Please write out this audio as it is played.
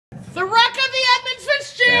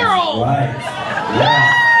right.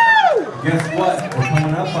 Yeah. Guess what? We're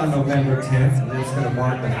coming up on November 10th, and it's going to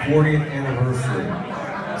mark the 40th anniversary.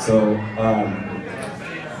 So,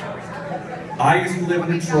 I used to live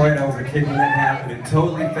in Detroit. I was a kid when that happened. It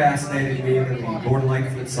totally fascinated me when the Gordon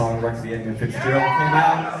Lightfoot song, Wreck the Edmund Fitzgerald, came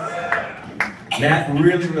out. That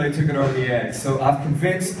really took it over the edge. So I've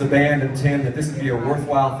convinced the band and Tim that this would be a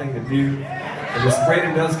worthwhile thing to do in this great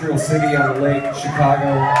industrial city on the lake,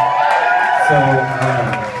 Chicago. So,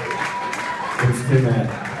 where's Tim at?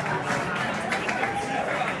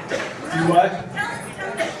 Do what?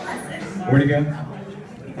 Where'd he go?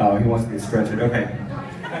 Oh, he wants me to stretch it. Okay.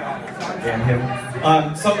 And him.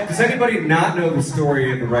 So, does anybody not know the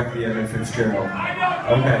story of the Wreck the Edmund Fitzgerald?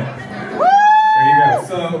 Okay. There you go.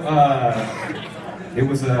 So, it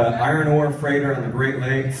was an iron ore freighter on the Great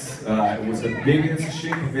Lakes. It was the biggest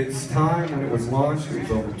ship of its time when it was launched. It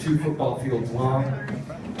was over 2 football fields long.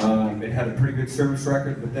 It had a pretty good service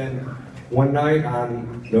record, but then one night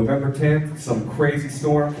on November 10th, some crazy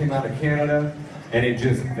storm came out of Canada, and it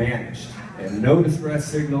just vanished. And no distress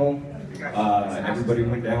signal. Everybody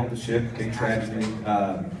went down with the ship, big tragedy.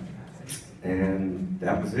 And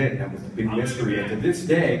that was it. That was the big mystery. And to this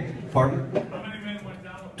day, pardon?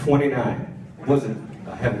 29. It wasn't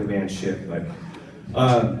a heavily manned ship, but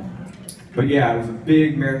yeah, it was a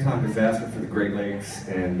big maritime disaster for the Great Lakes,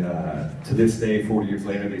 and to this day, 40 years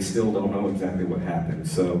later, they still don't know exactly what happened.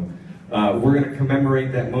 So we're going to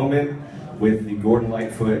commemorate that moment with the Gordon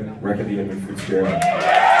Lightfoot Wreck the Edmund Fitzgerald.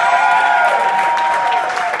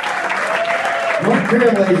 Mark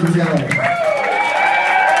Pirro, ladies and gentlemen.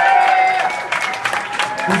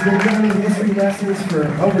 He's been giving me history lessons for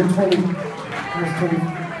over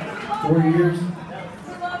 24 years.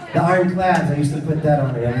 The Ironclads, I used to put that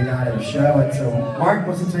on every night at a show, and so Mark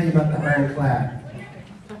wants to tell you about the Ironclad.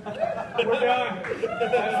 We're done.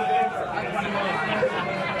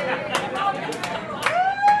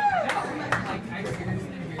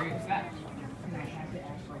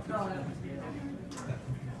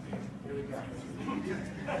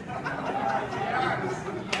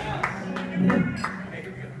 Yeah.